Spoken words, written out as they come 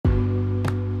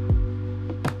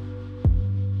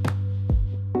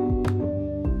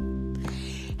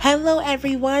Hello,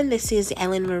 everyone. This is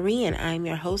Ellen Marie, and I'm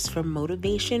your host for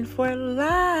Motivation for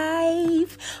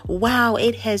Life. Wow,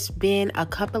 it has been a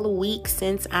couple of weeks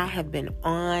since I have been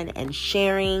on and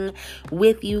sharing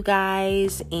with you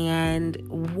guys, and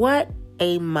what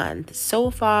a month. So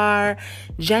far,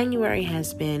 January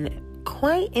has been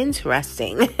quite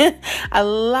interesting. A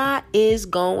lot is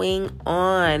going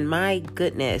on. My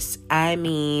goodness.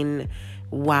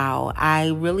 Wow. I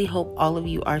really hope all of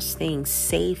you are staying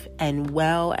safe and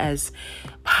well as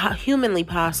humanly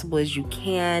possible as you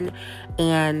can,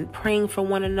 and praying for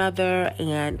one another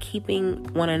and keeping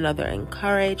one another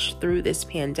encouraged through this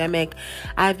pandemic.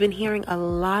 I've been hearing a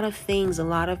lot of things, a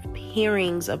lot of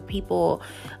hearings of people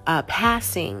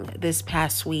passing this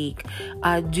past week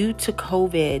due to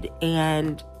COVID,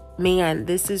 and man,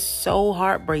 this is so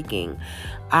heartbreaking.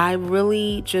 I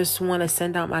really just want to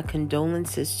send out my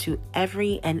condolences to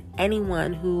every and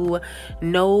anyone who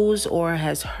knows or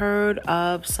has heard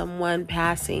of someone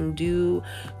passing due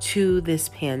to this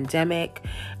pandemic.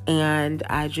 And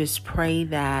I just pray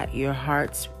that your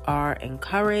hearts are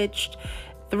encouraged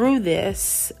through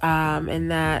this, and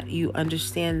that you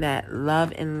understand that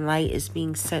love and light is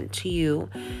being sent to you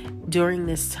during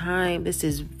this time. This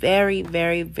is very,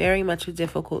 very, very much a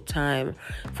difficult time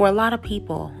for a lot of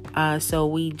people. So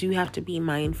we do have to be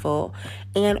mindful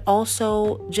and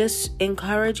also just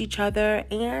encourage each other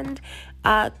and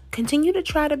continue to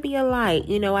try to be a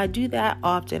light. I do that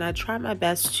often. I try my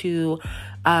best to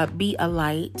be a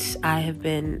light. I have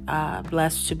been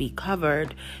blessed to be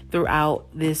covered throughout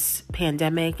this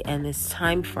pandemic and this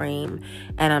time frame,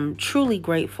 and I'm truly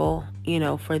grateful,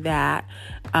 for that.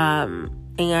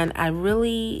 And I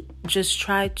really just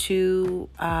try to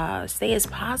stay as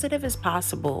positive as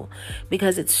possible,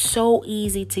 because it's so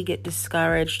easy to get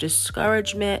discouraged.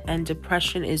 Discouragement and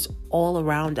depression is all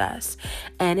around us,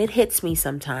 and it hits me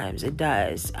sometimes. It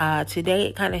does. Today,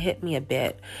 it kind of hit me a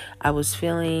bit. I was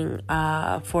feeling,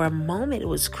 for a moment, it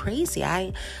was crazy.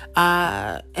 I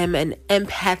am an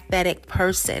empathetic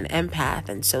person, empath,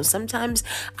 and so sometimes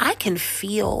I can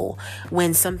feel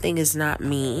when something is not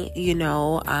me.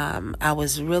 I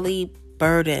was really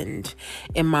burdened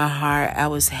in my heart. I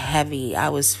was heavy. I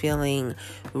was feeling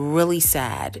really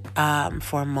sad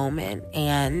for a moment,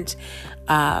 and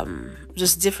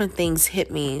just different things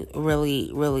hit me really,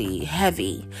 really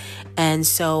heavy. And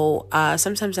so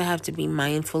sometimes I have to be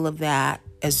mindful of that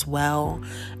as well,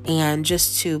 and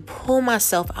just to pull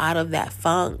myself out of that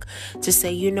funk, to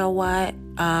say, you know what,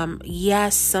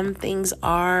 yes, some things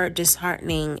are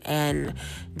disheartening and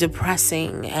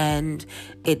depressing, and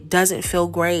it doesn't feel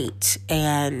great,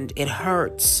 and it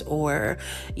hurts, or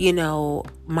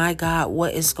my God,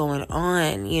 what is going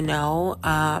on?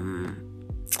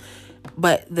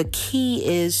 But the key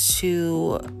is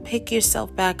to pick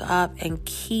yourself back up and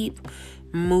keep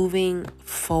moving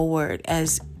forward.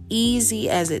 As easy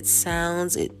as it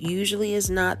sounds, it usually is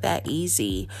not that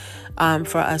easy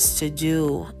for us to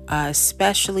do,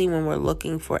 especially when we're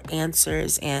looking for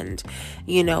answers, and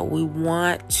we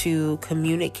want to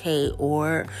communicate,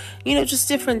 or just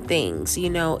different things.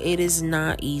 It is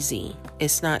not easy.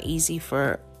 It's not easy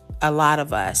for a lot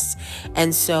of us.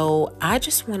 And so I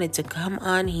just wanted to come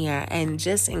on here and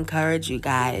just encourage you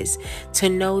guys to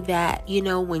know that,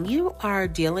 when you are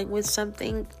dealing with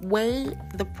something, weigh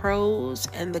the pros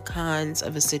and the cons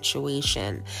of a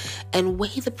situation, and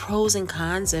weigh the pros and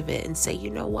cons of it, and say, you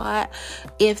know what,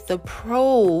 if the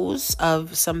pros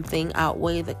of something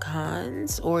outweigh the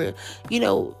cons, or,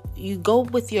 you go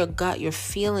with your gut, your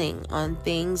feeling on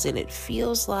things, and it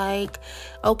feels like,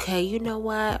 okay, you know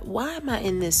what? Why am I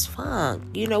in this funk?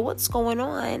 What's going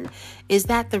on? Is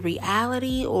that the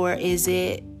reality, or is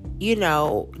it,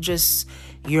 just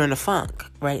you're in a funk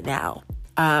right now?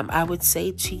 I would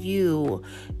say to you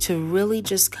to really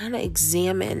just kind of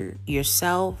examine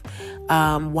yourself.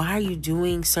 Why are you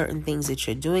doing certain things that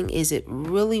you're doing? Is it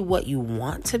really what you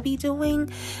want to be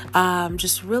doing?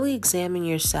 Just really examine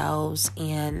yourselves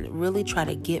and really try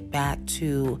to get back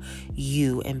to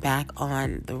you and back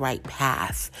on the right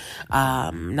path.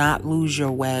 Not lose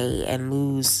your way and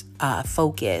lose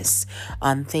focus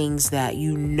on things that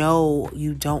you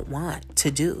don't want to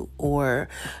do, or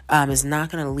is not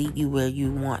going to lead you where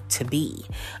you want to be.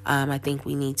 I think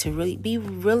we need to really be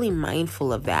really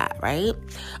mindful of that, right?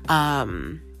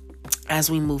 as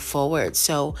we move forward.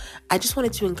 So I just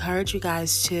wanted to encourage you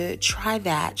guys to try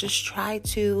that. Just try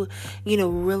to,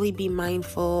 really be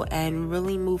mindful and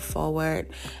really move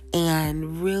forward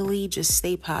and really just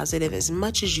stay positive as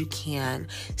much as you can.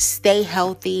 Stay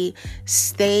healthy,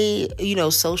 stay,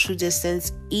 social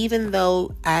distance, even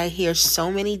though I hear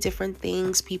so many different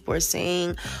things. People are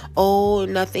saying, oh,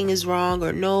 nothing is wrong,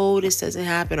 or no, this doesn't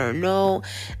happen, or no.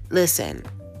 Listen,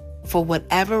 for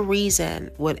whatever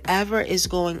reason, whatever is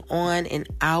going on in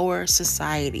our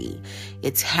society,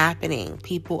 it's happening.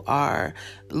 People are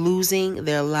losing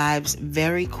their lives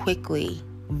very quickly,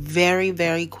 very,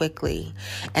 very quickly.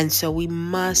 And so we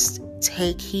must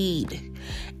take heed.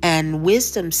 And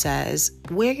wisdom says,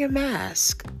 wear your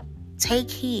mask.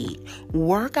 Take heed.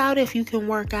 Work out if you can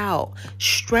work out.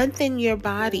 Strengthen your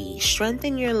body.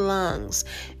 Strengthen your lungs,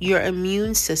 your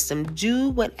immune system. Do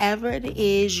whatever it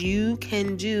is you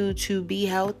can do to be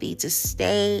healthy, to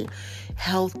stay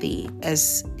healthy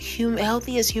as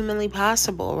humanly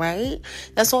possible, right?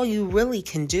 That's all you really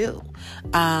can do.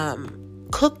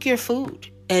 Cook your food.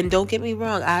 And don't get me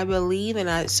wrong, I believe and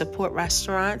I support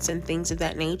restaurants and things of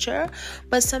that nature.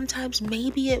 But sometimes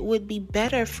maybe it would be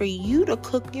better for you to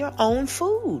cook your own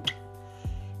food.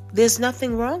 There's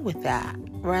nothing wrong with that,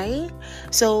 right?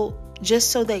 So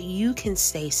just so that you can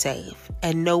stay safe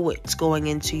and know what's going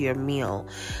into your meal.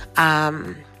 A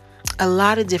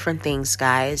lot of different things,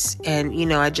 guys. And,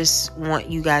 I just want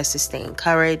you guys to stay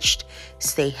encouraged,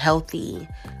 stay healthy.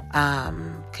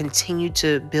 Continue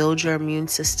to build your immune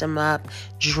system up,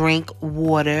 drink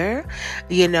water,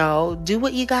 do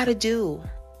what you got to do,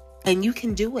 and you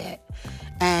can do it.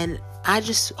 And I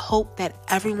just hope that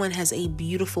everyone has a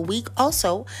beautiful week.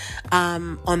 Also,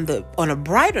 on a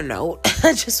brighter note,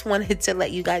 I just wanted to let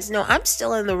you guys know I'm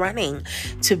still in the running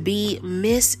to be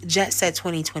Miss Jet Set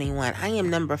 2021. I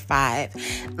am number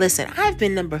 5. Listen, I've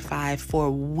been number 5 for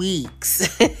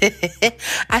weeks.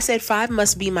 I said 5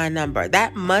 must be my number.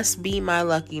 That must be my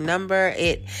lucky number.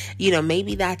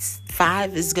 Maybe that's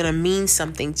 5 is going to mean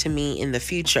something to me in the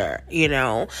future.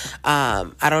 I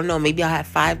don't know. Maybe I'll have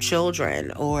 5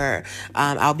 children, or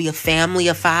I'll be a family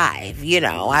of 5,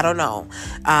 I don't know.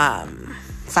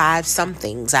 5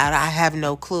 somethings. I have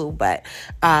no clue, but,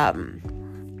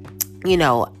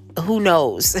 who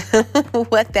knows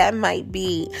what that might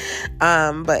be.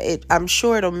 But I'm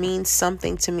sure it'll mean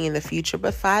something to me in the future.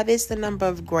 But 5 is the number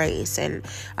of grace, and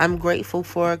I'm grateful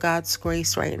for God's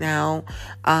grace right now,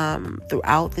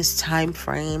 throughout this time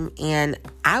frame. And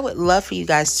I would love for you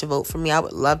guys to vote for me. I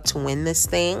would love to win this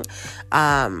thing.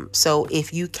 So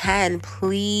if you can,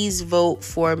 please vote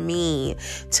for me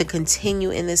to continue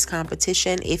in this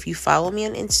competition. If you follow me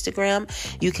on Instagram,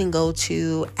 you can go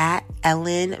to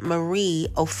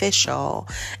 @EllenMarieOfficial,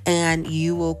 and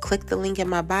you will click the link in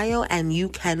my bio and you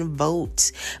can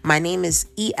vote. My name is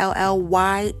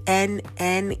ELLYNNE.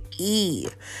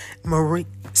 Marie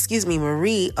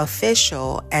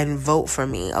Official, and vote for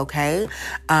me, okay?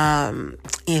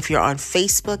 If you're on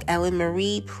Facebook, Ellen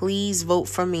Marie, please vote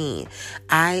for me.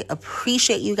 I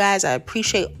appreciate you guys. I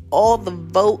appreciate all the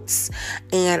votes,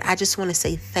 and I just want to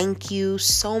say thank you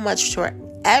so much to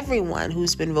everyone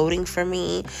who's been voting for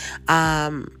me.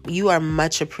 You are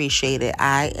much appreciated.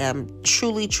 I am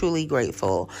truly, truly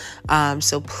grateful.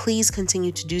 So please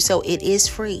continue to do so. It is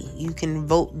free. You can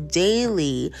vote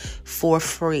daily for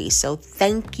free. So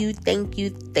thank you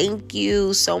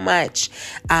so much.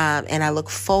 And I look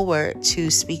forward to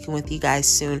speaking with you guys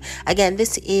soon. Again,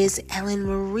 this is Ellen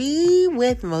Marie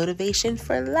with Motivation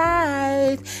for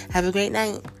Life. Have a great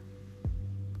night.